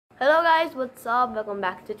Hello guys, what's up? Welcome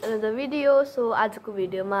back to another video. So आजको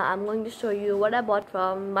भिडियोमा I'm going to show you what I bought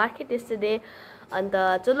from market yesterday. And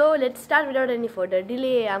chalo, let's start without any further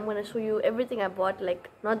delay. I'm going to show you everything I bought,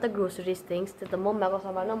 like not the groceries things. The mom ko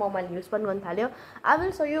saman na mom use pan गर्न थाल्यो. I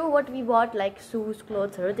will show you what we bought, like shoes,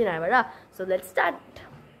 clothes haru तिनीहरुबाट. So let's start.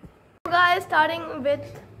 So guys, starting with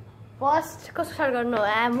first कस्तो start गर्नु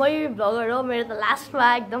हो मै vlogger हो मेरो त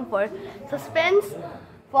लास्टमा एकदम फर सस्पेन्स.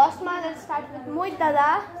 फर्स्टमा लेट्स स्टार्ट विथ मोहित दादा.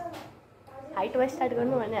 हाइट वाइज स्टार्ट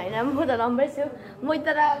गर्नु भने हैन म त लम्बै छु. मोहित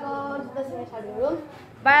दादाको जुत्तासँग स्टार्ट गरौँ.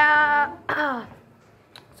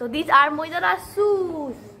 सो दिस आर मोहित दादा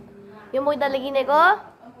सुज. यो मोहित दादाले किनेको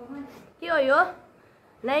के हो यो?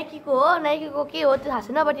 नाइकीको हो. नाइकीको के हो त्यो थाहा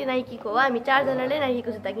छैन बट यो नाइकीको हो. हामी चारजनाले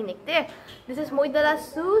नाइकीको जुत्ता किनेको थिए. दिस इज मोहित दादा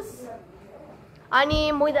सुज.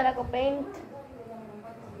 अनि मोहित दादाको pant.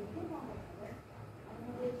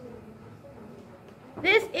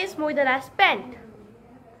 This is Mohiत दादा's pant.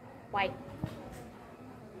 White.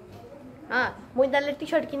 मोहित दादाले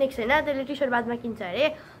टी-शर्ट किनेको छैन. त्यसले टी-शर्ट बादमा किन्छ अरे.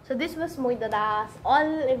 So this was Mohit दादा's all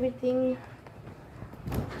everything.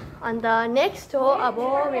 And the next हो अब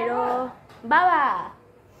मेरो बाबा.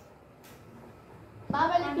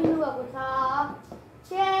 बाबाले किन्नु भएको छ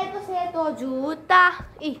सेतो सेतो जुत्ता.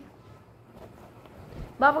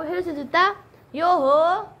 बाबाको खेल्छ जुत्ता. यो हो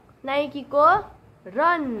नाइकीको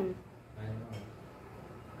रन.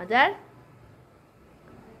 हजार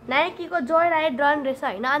नाइकीको जोय राइड रन रहेछ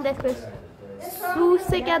हैन. अनि त्यसको सुज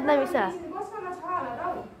चाहिँ क्या दामी छ.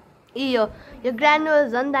 यो ग्रानुल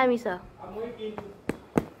झन् दामी छ.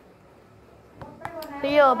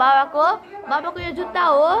 यो बाबाको यो जुत्ता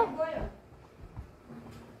हो.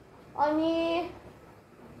 अनि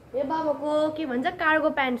यो बाबाको के भन्छ कार्गो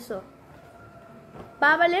प्यान्ट्स हो.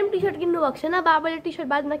 बाबाले पनि टी-शर्ट किन्नु भएको छैन. बाबाले टी-शर्ट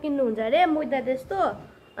बादमा किन्नु हुन्छ अरे मोहित दादा त्यस्तो.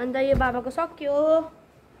 अन्त यो बाबाको सक्यो.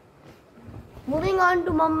 मुभिङ अन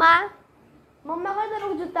टु मम्मा. मम्मा कहाँ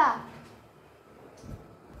जानु जुत्ता?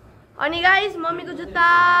 अनि गाइस मम्मीको जुत्ता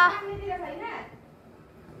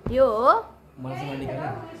यो हो.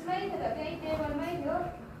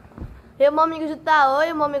 यो मम्मीको जुत्ता हो.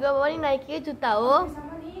 यो मम्मीको पनि नाइकीकै जुत्ता हो.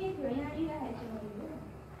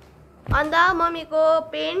 अन्त मम्मीको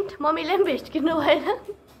पेन्ट. मम्मीले पनि भेस्ट किन्नु भएन.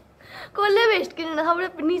 कसले भेस्ट किन्नु सबै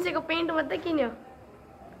निचेको पेन्ट मात्रै किन्यो.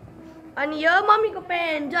 अनि यो मम्मीको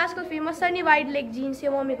पेन्ट जो आजकल फेमस छ नि वाइड लेग जिन्स.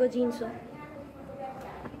 यो मम्मीको जिन्स हो.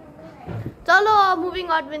 चलो मुभिङ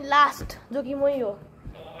आउट विथ लास्ट जो कि मै हो.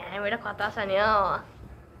 मेरो खतरा छ नि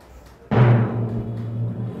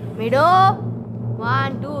मेरो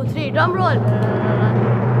 1 2 3 ड्रम रोल.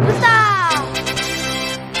 जुत्ता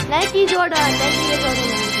नाइकी जोर्डन. नाइकी जोर्डन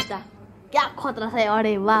जुत्ता क्या खतरा छ.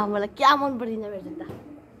 अरे वाह मलाई क्या मन परिन्छ मेरो जुत्ता.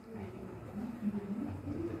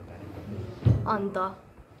 अन्त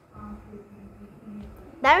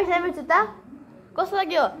दामी छ मेरो जुत्ता. कस्तो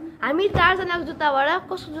लाग्यो? हामी चारजनाको जुत्ताबाट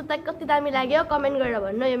कस्तो जुत्ता कति दामी लाग्यो कमेन्ट गरेर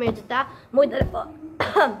भन्नु. यो मेरो जुत्ता मोहित दादाको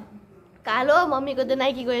कालो. मम्मीको त्यो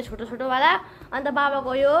नाइकीको यो छोटो छोटोवाला. अन्त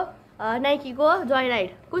बाबाको यो नाइकीको जोय राइड.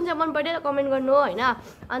 कुन चाहिँ मन पर्यो कमेन्ट गर्नु हो हैन.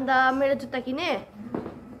 अन्त मेरो जुत्ता किने.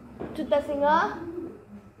 जुत्तासँग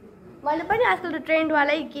मैले पनि आजकल त्यो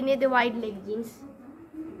ट्रेन्डवालै किने त्यो वाइड लेग जिन्स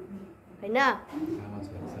हैन.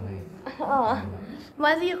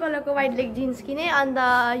 मैले चाहिँ यो कलरको वाइड लेग जिन्स किने. अन्त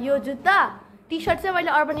यो जुत्ता टी सर्ट चाहिँ मैले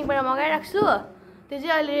अर्बनिकबाट मगाइरहेको छु. त्यो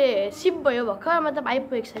चाहिँ अहिले सिप भयो भर्खर मतलब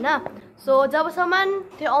आइपुगेको छैन. सो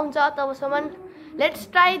जबसम्म त्यो आउँछ तबसम्म let's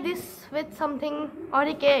try this with something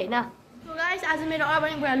अरूकै हैन. सो गाइस आज मेरो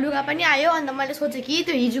अर्बनिकबाट लुगा पनि आयो. अन्त मैले सोचेँ कि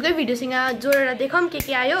त्यो हिजोकै भिडियोसँग जोडेर देखाउँ के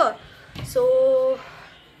आयो. सो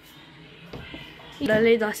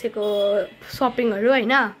डल्लै दसैँको सपिङहरू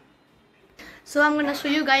हैन. सो आम गर्न सो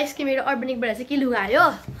यु गाइस कि मेरो अर्बनिकबाट चाहिँ के लुगा आयो.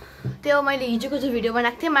 त्यो मैले हिजोको जो भिडियो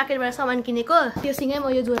बनाएको थिएँ मार्केटबाट सामान किनेको त्योसँगै म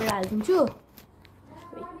यो जोडेर हालिदिन्छु.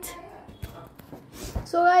 वेट.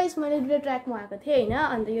 सो गाइस मैले दुईटा ट्र्याक मगाएको थिएँ हैन.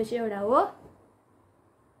 अन्त यो चाहिँ एउटा हो.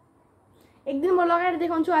 एक दिन म लगाएर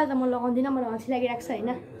देखाउँछु. अहिले त म लगाउँदिनँ. मलाई हँसी लागिरहेको छ हैन.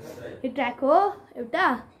 यो ट्र्याक हो एउटा.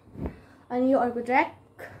 अनि यो अर्को ट्र्याक.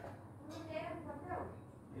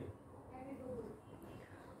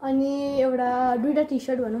 अनि एउटा दुईटा टी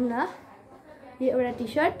सर्ट भनौँ न. यो एउटा टी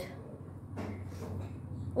सर्ट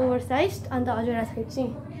ओभर साइज. अन्त हजुर एउटा साइड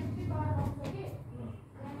चाहिँ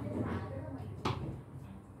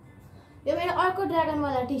यो मेरो अर्को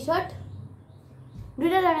ड्रागनवाला टी सर्ट.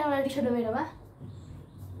 दुईटा ड्रागनवाला टी सर्ट हो मेरोमा.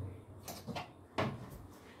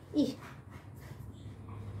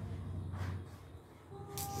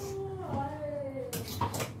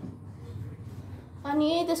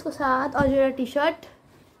 अनि त्यसको साथ अझ एउटा टी सर्ट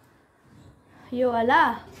यो वाला.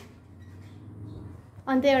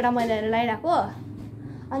 अन्त एउटा मैले हेरेर लगाइरहेको.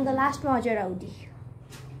 अन्त लास्टमा अझ एउटा हुडी.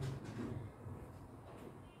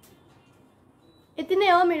 यति नै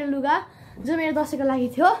हो मेरो लुगा जो मेरो दसैँको लागि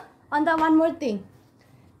थियो अन्त वान मोर थिङ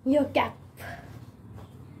यो क्याप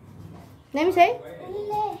नेमिस है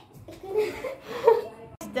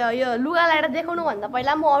यो लुगा लगाएर देखाउनु भन्दा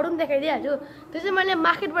पहिला म अरू पनि देखाइदिइहाल्छु त्यो चाहिँ मैले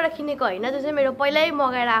मार्केटबाट किनेको होइन त्यो चाहिँ मेरो पहिल्यै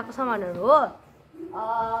मगाएर आएको सामानहरू हो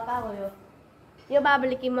कहाँ गयो यो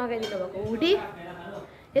बाबाले के मगाइदिनु भएको हुडी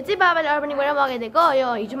यो चाहिँ बाबाले अर्बनिकबाट मगाइदिएको यो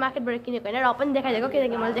हिजो मार्केटबाट किनेको होइन र पनि देखाइदिएको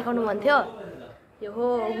किनकि मैले देखाउनु मन थियो यो हो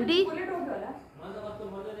हुडी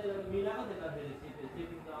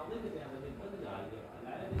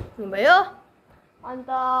भयो अन्त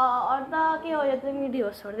के हो यो चाहिँ मिडी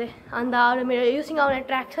होस् छोड्दै अन्त अरू मेरो योसँग आउने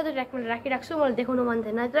ट्र्याक छ त्यो ट्र्याक मैले राखिराख्छु छु मलाई देखाउनु मन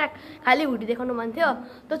थिएन ट्र्याक खाली हुडी देखाउनु मन थियो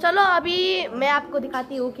तो चलो अभी मैं आपको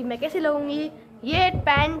दिखाती हूँ कि मैं कैसे लगाऊंगी ये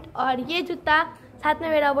पैंट और ये जूता साथ में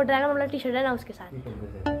मेरा वो ड्रैगन वाला टी शर्ट है ना उसके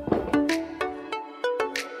साथ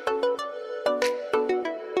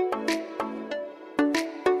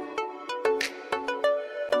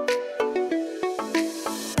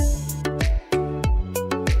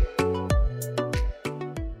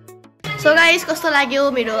सो गाइस कस्तो लाग्यो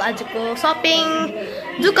मेरो आजको shopping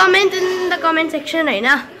do comment in the comment section हैन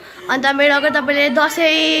अन्त मेरो अगर तपाईले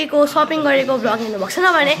दसैँको शपिङ गरेको भ्लग हेर्नु भएको छैन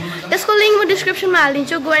भने त्यसको लिंक म डिस्क्रिप्सनमा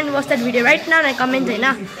हालिदिन्छु go and watch that video right now न कमेन्ट हैन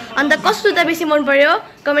अन्त कस्तो जुत्ता बेसी मन पर्यो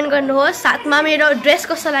कमेन्ट गर्नुहोस् साथमा मेरो ड्रेस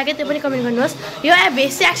कस्तो लाग्यो त्यो पनि कमेन्ट गर्नुहोस् यो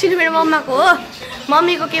भेस्ट चाहिँ एक्चुअली मेरो मम्माको हो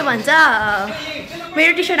मम्मीको के भन्छ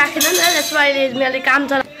मेरो टी-शर्ट राखेन नि त त्यसमा अहिले मैले काम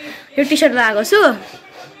चला यो टी-शर्ट लगाएको छु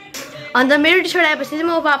अन्त मेरो टी-शर्ट आएपछि चाहिँ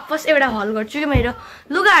म वापस एउटा हल गर्छु कि मेरो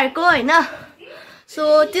लुगाहरुको हैन so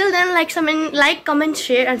till then like comment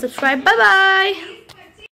share and subscribe bye bye